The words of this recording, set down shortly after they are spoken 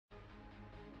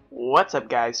What's up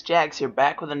guys, Jags here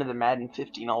back with another Madden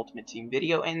 15 Ultimate Team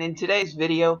video, and in today's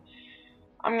video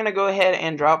I'm going to go ahead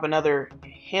and drop another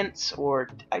hints or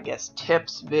I guess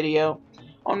tips video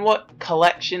on what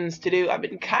collections to do. I've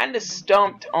been kind of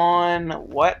stumped on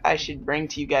what I should bring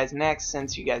to you guys next,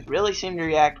 since you guys really seem to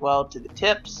react well to the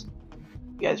tips.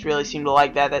 You guys really seem to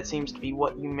like that. That seems to be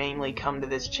what you mainly come to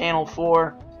this channel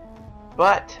for.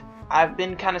 But I've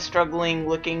been kind of struggling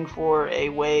looking for a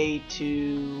way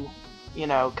to, you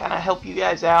know, kind of help you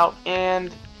guys out,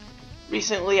 and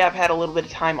recently I've had a little bit of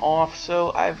time off,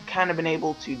 so I've kind of been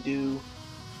able to do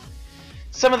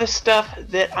some of the stuff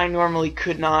that I normally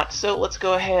could not. So let's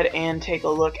go ahead and take a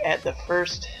look at the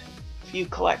first few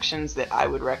collections that I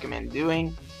would recommend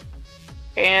doing.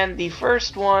 And the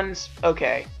first one's,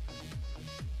 okay,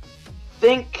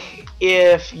 think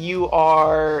if you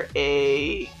are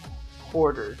a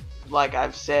hoarder, like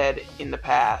I've said in the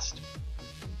past.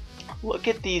 Look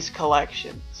at these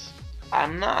collections.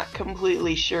 I'm not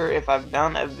completely sure if I've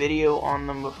done a video on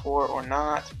them before or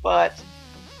not, but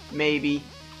maybe.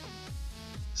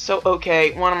 So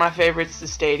okay, one of my favorites, the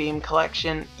Stadium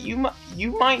collection. You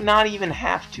might not even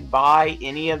have to buy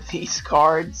any of these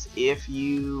cards if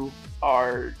you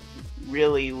are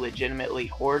really legitimately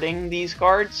hoarding these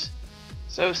cards.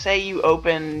 So say you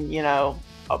open, you know,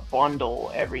 a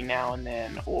bundle every now and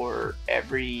then, or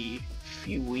every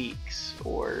few weeks,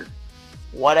 or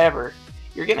whatever,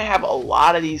 you're gonna have a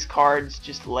lot of these cards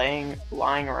just lying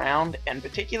around. And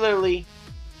particularly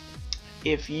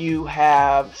if you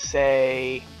have,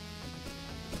 say,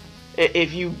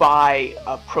 if you buy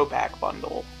a Pro Pack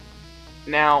bundle.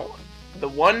 Now, the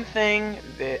one thing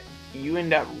that you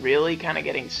end up really kind of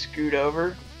getting screwed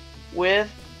over with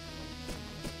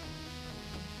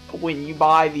when you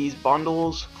buy these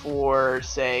bundles for,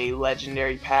 say,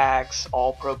 legendary packs,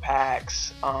 all pro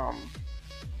packs,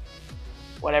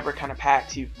 whatever kind of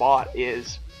packs you've bought,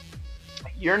 is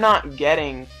you're not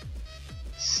getting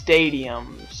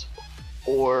stadiums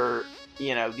or,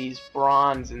 you know, these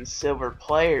bronze and silver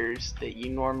players that you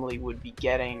normally would be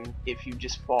getting if you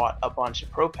just bought a bunch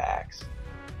of pro packs.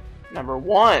 Number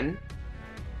one,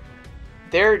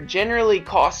 they're generally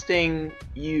costing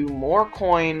you more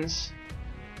coins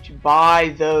to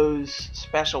buy those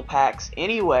special packs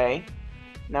anyway.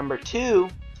 Number two,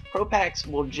 pro packs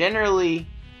will generally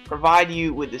provide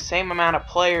you with the same amount of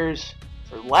players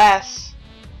for less.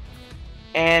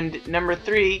 And number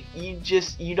three,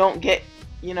 you don't get,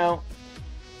 you know,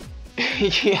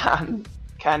 yeah, I'm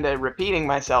kind of repeating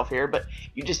myself here, but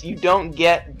you don't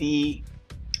get the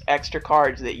extra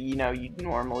cards that, you know, you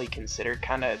normally consider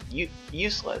kind of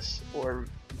useless or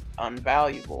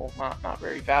unvaluable, not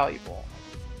very valuable.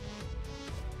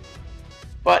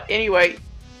 But anyway,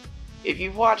 if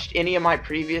you've watched any of my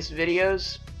previous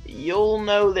videos, you'll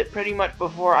know that pretty much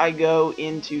before I go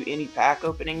into any pack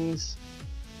openings,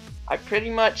 I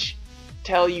pretty much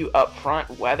tell you up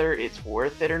front whether it's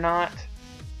worth it or not.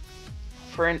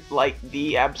 For like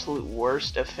the absolute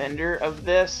worst offender of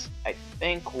this, I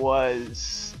think,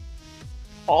 was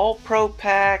all pro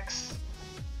packs.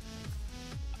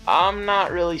 I'm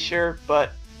not really sure,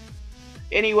 but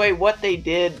anyway, what they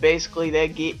did, basically, they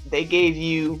gave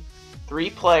you 3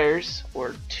 players,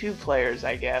 or 2 players,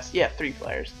 I guess. Yeah, 3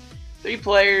 players. 3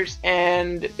 players,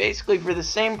 and basically for the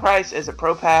same price as a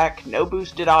pro pack, no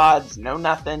boosted odds, no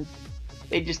nothing,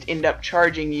 they just end up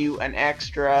charging you an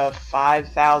extra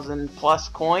 5,000 plus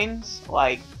coins.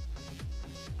 Like,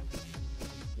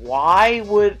 why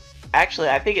would, actually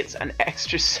I think it's an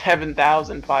extra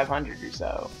 7,500 or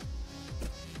so.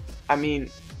 I mean,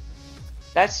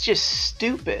 that's just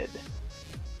stupid.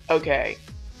 Okay,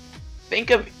 think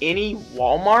of any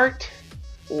Walmart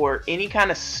or any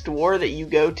kind of store that you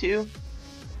go to.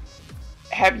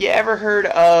 Have you ever heard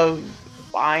of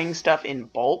buying stuff in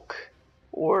bulk,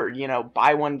 or, you know,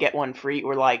 buy one get one free,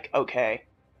 or like, okay,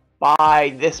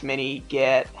 buy this many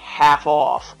get half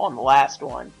off on the last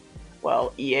one?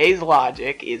 Well, EA's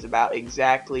logic is about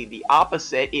exactly the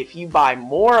opposite. If you buy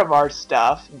more of our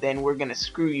stuff, then we're gonna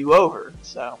screw you over.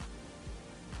 So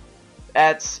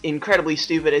that's incredibly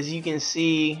stupid. As you can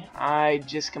see, I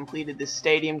just completed this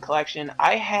Stadium collection.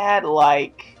 I had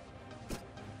like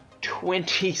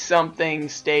 20 something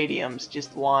stadiums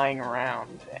just lying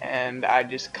around, and I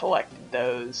just collected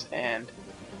those, and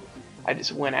I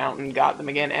just went out and got them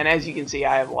again. And as you can see,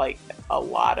 I have like a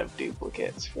lot of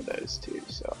duplicates for those too,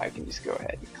 so I can just go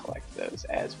ahead and collect those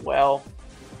as well.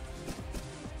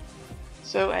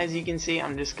 So as you can see,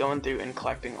 I'm just going through and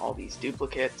collecting all these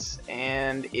duplicates,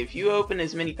 and if you open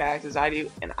as many packs as I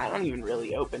do, and I don't even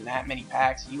really open that many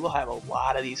packs, you will have a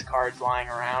lot of these cards lying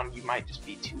around. You might just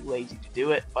be too lazy to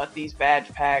do it, but these badge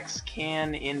packs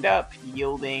can end up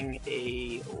yielding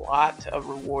a lot of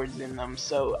rewards in them,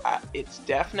 so it's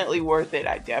definitely worth it.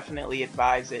 I definitely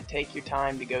advise it. Take your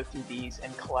time to go through these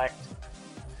and collect.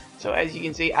 So as you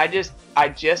can see, I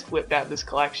just whipped out this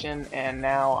collection, and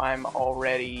now I'm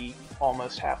already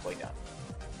almost halfway done.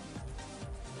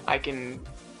 I can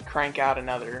crank out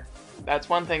another. That's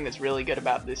one thing that's really good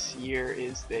about this year,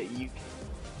 is that you can,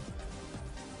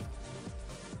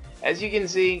 as you can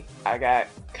see, I got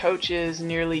coaches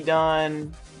nearly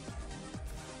done.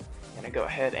 I'm gonna go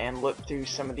ahead and look through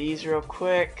some of these real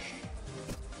quick.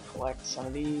 Collect some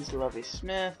of these. Lovie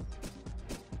Smith,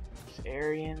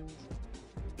 Arians,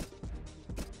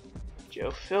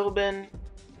 Joe Philbin,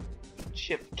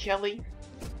 Chip Kelly,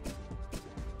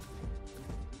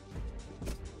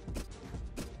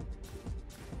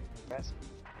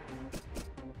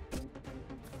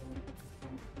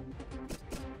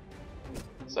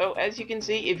 so as you can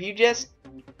see, if you just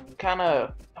kind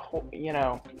of,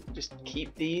 just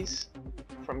keep these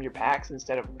from your packs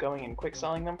instead of going and quick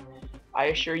selling them, I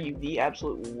assure you the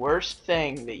absolute worst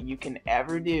thing that you can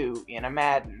ever do in a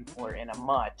Madden or in a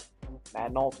MUT,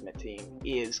 Madden Ultimate Team,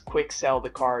 is quick sell the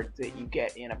cards that you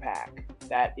get in a pack.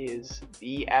 That is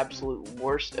the absolute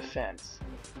worst offense.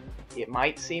 It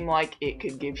might seem like it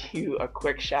could give you a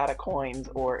quick shot of coins,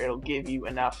 or it'll give you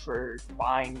enough for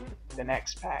buying the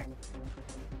next pack.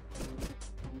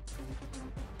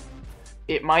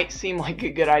 It might seem like a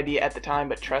good idea at the time,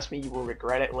 but trust me, you will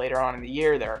regret it later on in the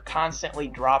year. They're constantly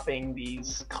dropping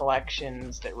these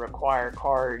collections that require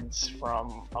cards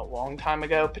from a long time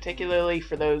ago, particularly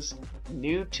for those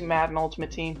new to Madden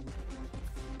Ultimate Team.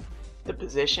 The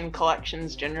position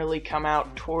collections generally come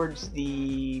out towards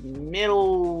the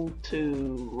middle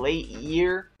to late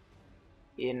year.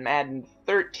 In Madden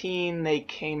 13, they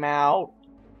came out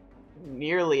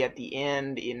nearly at the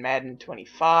end. In Madden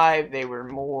 25, they were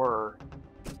more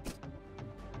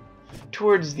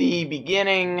towards the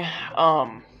beginning,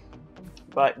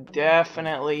 but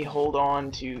definitely hold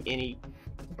on to any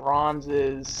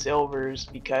bronzes, silvers,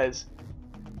 because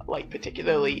like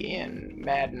particularly in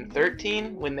Madden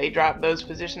 13, when they dropped those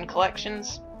position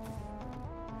collections,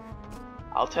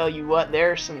 I'll tell you what,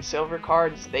 there are some silver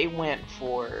cards, they went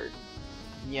for,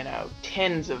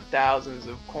 tens of thousands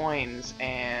of coins,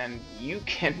 and you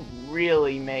can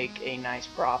really make a nice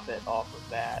profit off of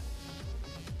that.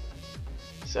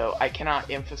 So I cannot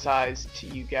emphasize to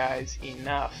you guys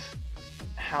enough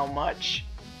how much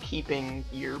keeping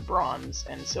your bronze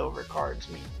and silver cards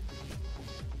mean.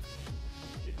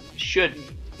 Should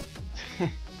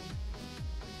mean.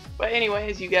 But anyway,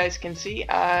 as you guys can see,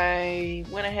 I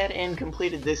went ahead and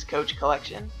completed this coach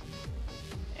collection,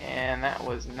 and that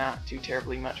was not too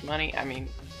terribly much money. I mean,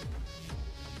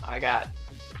 I got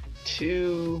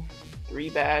 2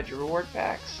 3-badge reward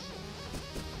packs.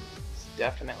 It's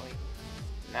definitely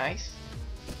nice,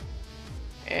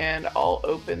 and I'll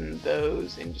open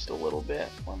those in just a little bit.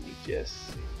 Let me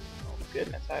just see. Oh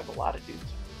goodness, I have a lot of dudes.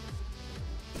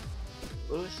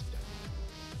 Lewis,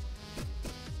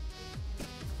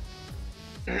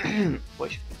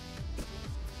 Bush,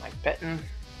 Mike Pettin,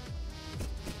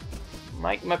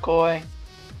 Mike McCoy,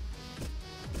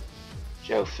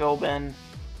 Joe Philbin,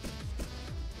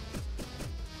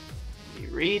 Lee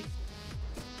Reed,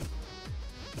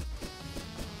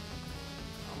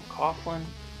 Coughlin,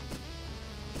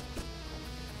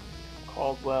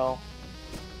 Caldwell,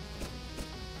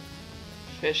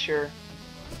 Fisher,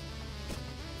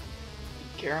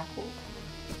 Carroll,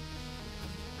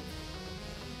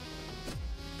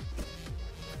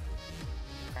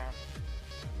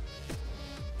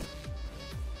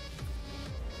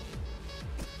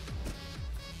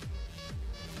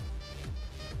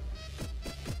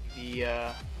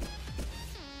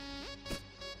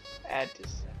 add to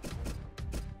 7.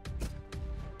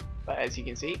 But as you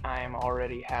can see, I am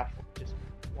already just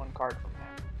 1 card from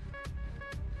that.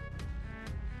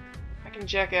 I can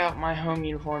check out my home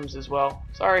uniforms as well.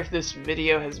 Sorry if this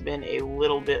video has been a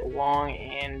little bit long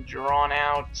and drawn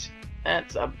out.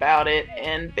 That's about it.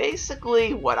 And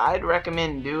basically what I'd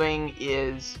recommend doing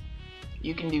is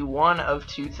you can do one of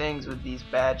 2 things with these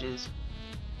badges.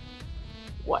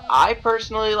 What I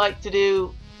personally like to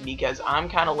do, because I'm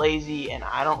kind of lazy and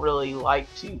I don't really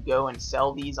like to go and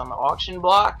sell these on the auction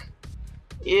block,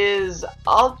 is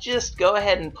I'll just go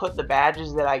ahead and put the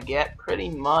badges that I get pretty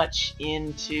much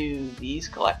into these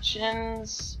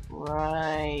collections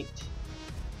right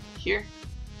here,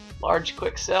 large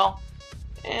quick sell,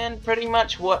 And pretty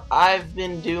much what I've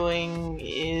been doing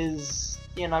is,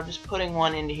 just putting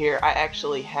one into here. I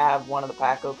actually have one of the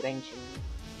pack openings from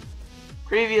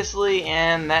previously,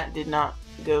 and that did not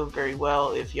go very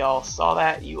well. If y'all saw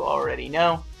that, you already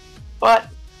know. But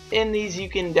in these, you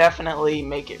can definitely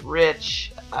make it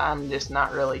rich. I'm just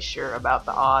not really sure about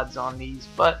the odds on these,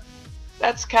 but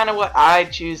that's kind of what I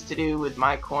choose to do with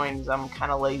my coins. I'm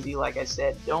kind of lazy, like I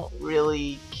said. Don't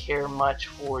really care much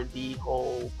for the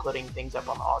whole putting things up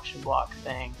on the auction block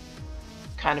thing.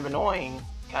 Kind of annoying,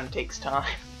 kind of takes time.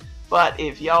 But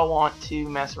if y'all want to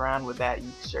mess around with that,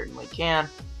 you certainly can.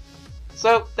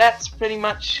 So that's pretty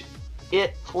much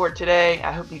it for today.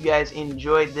 I hope you guys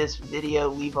enjoyed this video.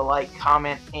 Leave a like,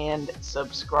 comment, and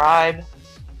subscribe.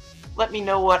 Let me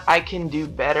know what I can do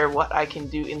better, what I can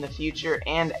do in the future,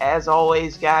 and as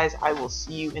always guys, I will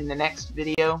see you in the next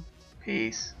video.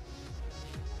 Peace.